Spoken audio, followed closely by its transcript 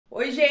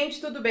Oi, gente,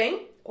 tudo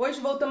bem?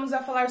 Hoje voltamos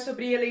a falar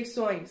sobre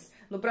eleições.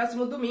 No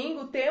próximo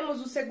domingo, temos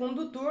o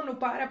segundo turno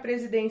para a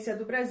presidência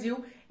do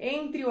Brasil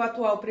entre o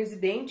atual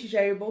presidente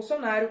Jair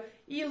Bolsonaro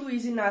e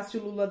Luiz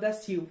Inácio Lula da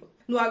Silva.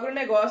 No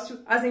agronegócio,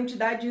 as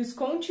entidades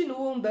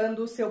continuam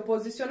dando seu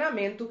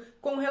posicionamento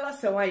com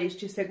relação a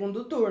este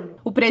segundo turno.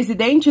 O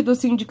presidente do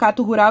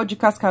Sindicato Rural de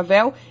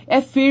Cascavel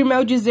é firme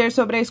ao dizer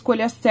sobre a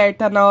escolha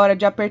certa na hora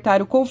de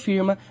apertar o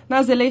confirma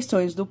nas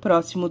eleições do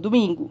próximo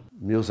domingo.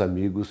 Meus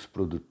amigos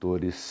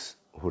produtores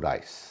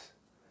rurais,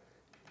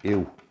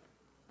 eu,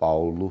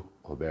 Paulo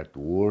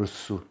Roberto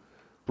Orso,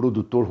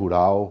 produtor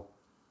rural,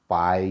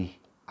 pai,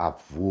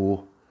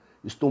 avô,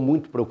 estou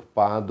muito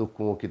preocupado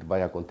com o que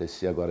vai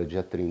acontecer agora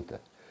dia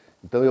 30.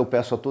 Então eu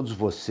peço a todos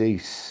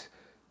vocês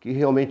que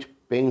realmente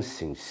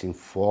pensem, se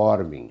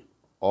informem,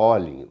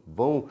 olhem,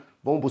 vão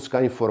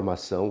buscar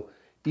informação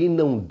e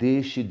não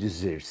deixe de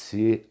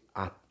exercer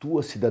a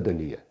tua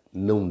cidadania.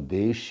 Não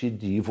deixe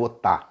de ir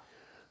votar.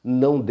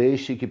 Não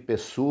deixe que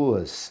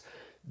pessoas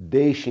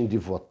deixem de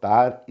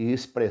votar e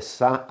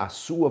expressar a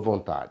sua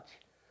vontade.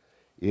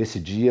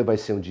 Esse dia vai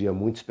ser um dia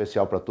muito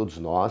especial para todos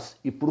nós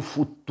e para o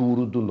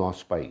futuro do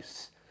nosso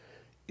país.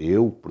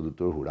 Eu,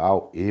 produtor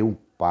rural, eu,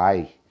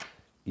 pai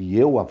e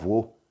eu,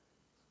 avô,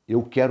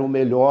 eu quero o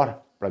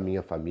melhor para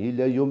minha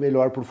família e o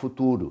melhor para o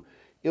futuro.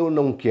 Eu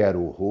não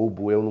quero o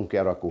roubo, eu não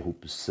quero a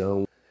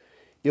corrupção.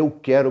 Eu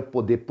quero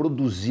poder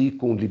produzir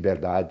com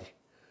liberdade,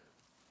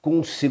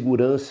 com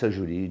segurança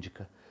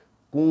jurídica,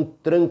 com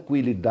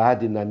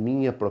tranquilidade na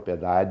minha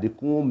propriedade,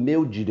 com o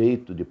meu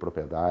direito de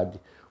propriedade,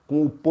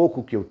 com o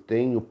pouco que eu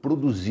tenho,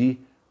 produzir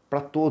para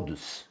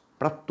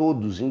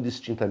todos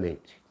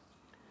indistintamente.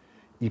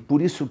 E por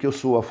isso que eu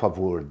sou a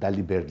favor da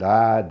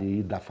liberdade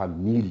e da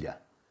família.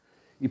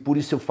 E por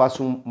isso eu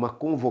faço uma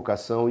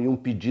convocação e um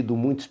pedido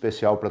muito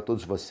especial para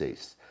todos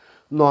vocês.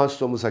 Nós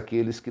somos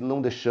aqueles que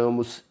não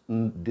deixamos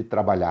de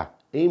trabalhar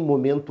em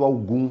momento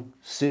algum,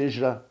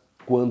 seja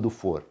quando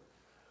for.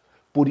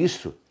 Por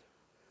isso,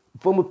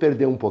 vamos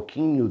perder um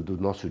pouquinho do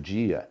nosso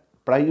dia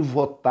para ir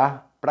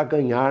votar, para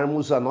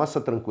ganharmos a nossa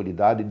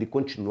tranquilidade de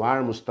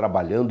continuarmos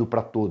trabalhando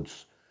para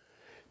todos.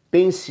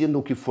 Pense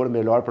no que for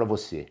melhor para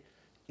você.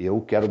 Eu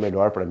quero o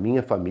melhor para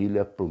minha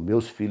família, para os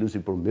meus filhos e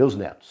para os meus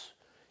netos.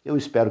 Eu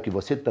espero que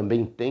você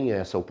também tenha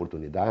essa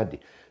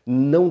oportunidade.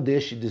 Não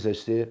deixe de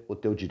exercer o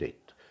teu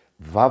direito.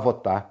 Vá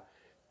votar,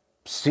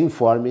 se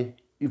informe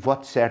e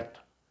vote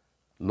certo.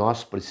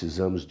 Nós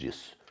precisamos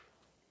disso.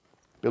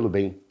 Pelo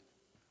bem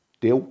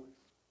teu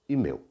e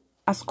meu.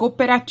 As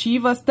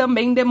cooperativas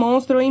também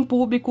demonstram em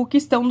público que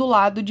estão do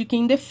lado de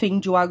quem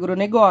defende o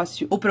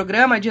agronegócio. O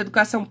Programa de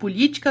Educação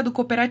Política do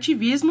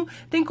Cooperativismo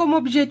tem como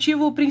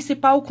objetivo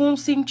principal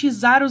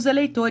conscientizar os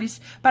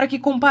eleitores para que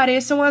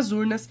compareçam às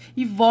urnas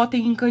e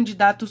votem em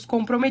candidatos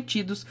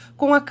comprometidos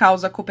com a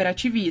causa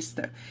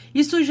cooperativista.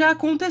 Isso já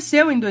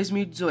aconteceu em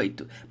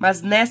 2018,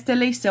 mas nesta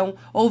eleição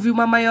houve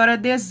uma maior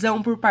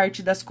adesão por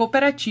parte das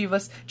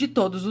cooperativas de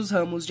todos os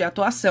ramos de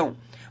atuação.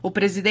 O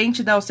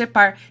presidente da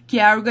OCEPAR, que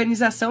é a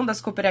Organização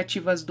das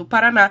Cooperativas do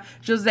Paraná,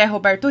 José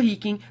Roberto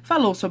Ricken,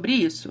 falou sobre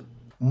isso.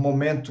 Um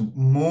momento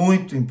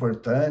muito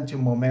importante,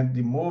 um momento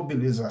de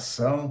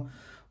mobilização.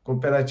 O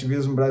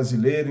cooperativismo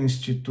brasileiro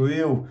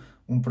instituiu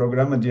um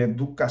programa de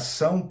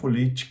educação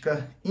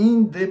política,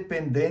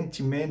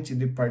 independentemente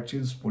de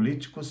partidos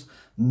políticos.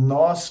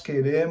 Nós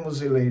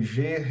queremos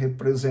eleger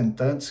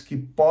representantes que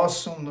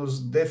possam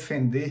nos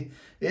defender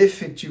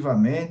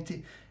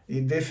efetivamente e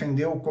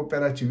defender o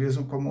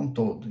cooperativismo como um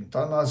todo.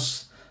 Então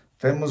nós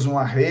temos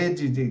uma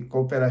rede de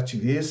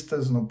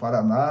cooperativistas no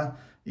Paraná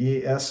e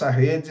essa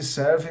rede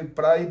serve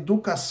para a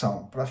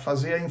educação, para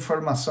fazer a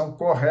informação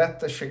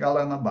correta chegar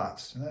lá na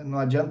base. Não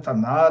adianta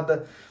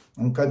nada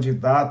um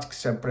candidato que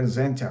se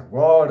apresente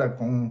agora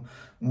com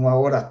uma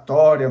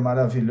oratória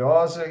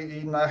maravilhosa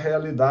e, na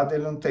realidade,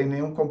 ele não tem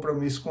nenhum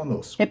compromisso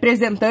conosco.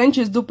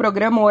 Representantes do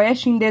Programa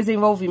Oeste em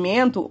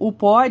Desenvolvimento, o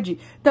POD,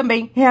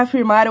 também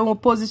reafirmaram o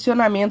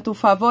posicionamento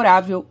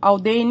favorável ao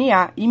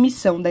DNA e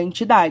missão da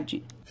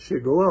entidade.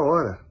 Chegou a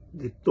hora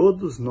de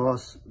todos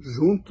nós,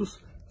 juntos,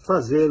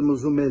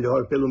 fazermos o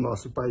melhor pelo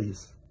nosso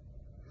país.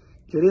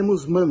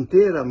 Queremos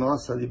manter a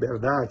nossa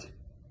liberdade,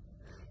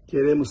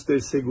 queremos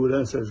ter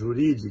segurança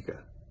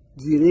jurídica,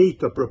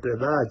 direito à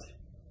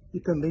propriedade, e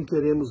também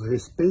queremos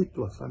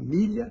respeito à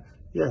família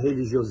e à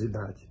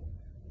religiosidade.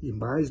 E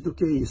mais do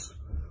que isso,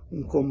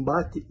 um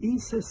combate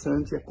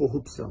incessante à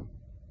corrupção.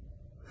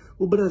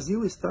 O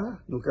Brasil está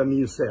no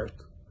caminho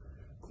certo.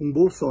 Com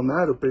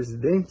Bolsonaro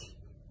presidente,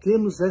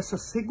 temos essa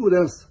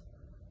segurança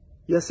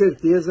e a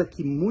certeza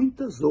que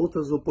muitas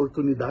outras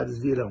oportunidades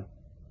virão.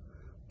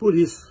 Por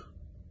isso,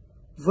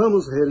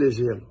 vamos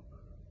reelegê-lo.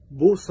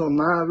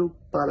 Bolsonaro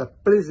para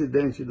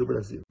presidente do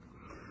Brasil.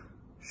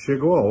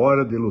 Chegou a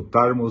hora de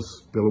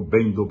lutarmos pelo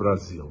bem do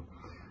Brasil,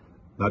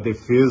 na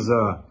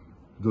defesa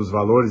dos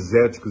valores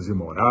éticos e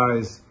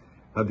morais,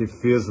 na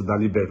defesa da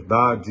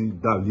liberdade,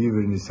 da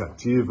livre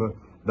iniciativa,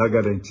 da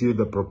garantia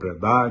da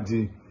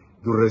propriedade,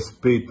 do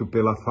respeito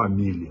pela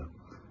família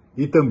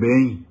e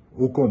também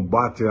o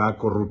combate à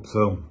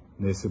corrupção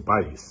nesse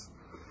país.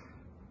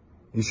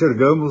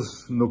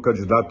 Enxergamos no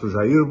candidato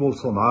Jair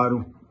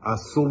Bolsonaro a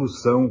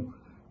solução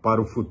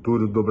para o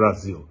futuro do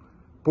Brasil.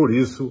 Por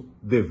isso,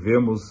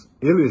 devemos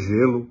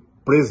elegê-lo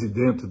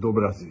presidente do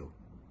Brasil.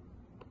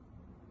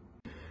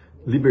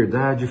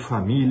 Liberdade,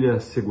 família,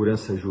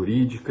 segurança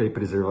jurídica e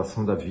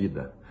preservação da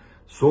vida.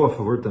 Sou a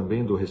favor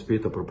também do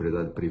respeito à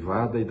propriedade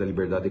privada e da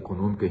liberdade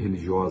econômica e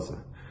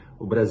religiosa.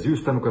 O Brasil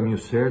está no caminho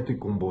certo e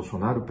com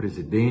Bolsonaro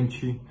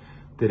presidente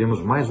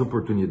teremos mais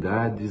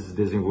oportunidades,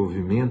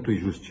 desenvolvimento e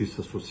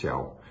justiça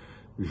social.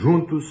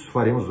 Juntos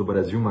faremos do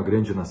Brasil uma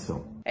grande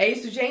nação. É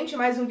isso, gente.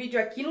 Mais um vídeo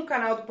aqui no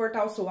canal do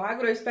Portal Sou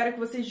Agro. Eu espero que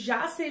você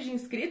já seja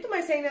inscrito,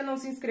 mas se ainda não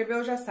se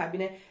inscreveu, já sabe,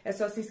 né? É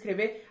só se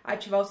inscrever,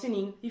 ativar o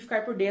sininho e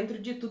ficar por dentro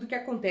de tudo que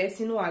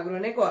acontece no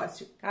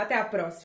agronegócio. Até a próxima!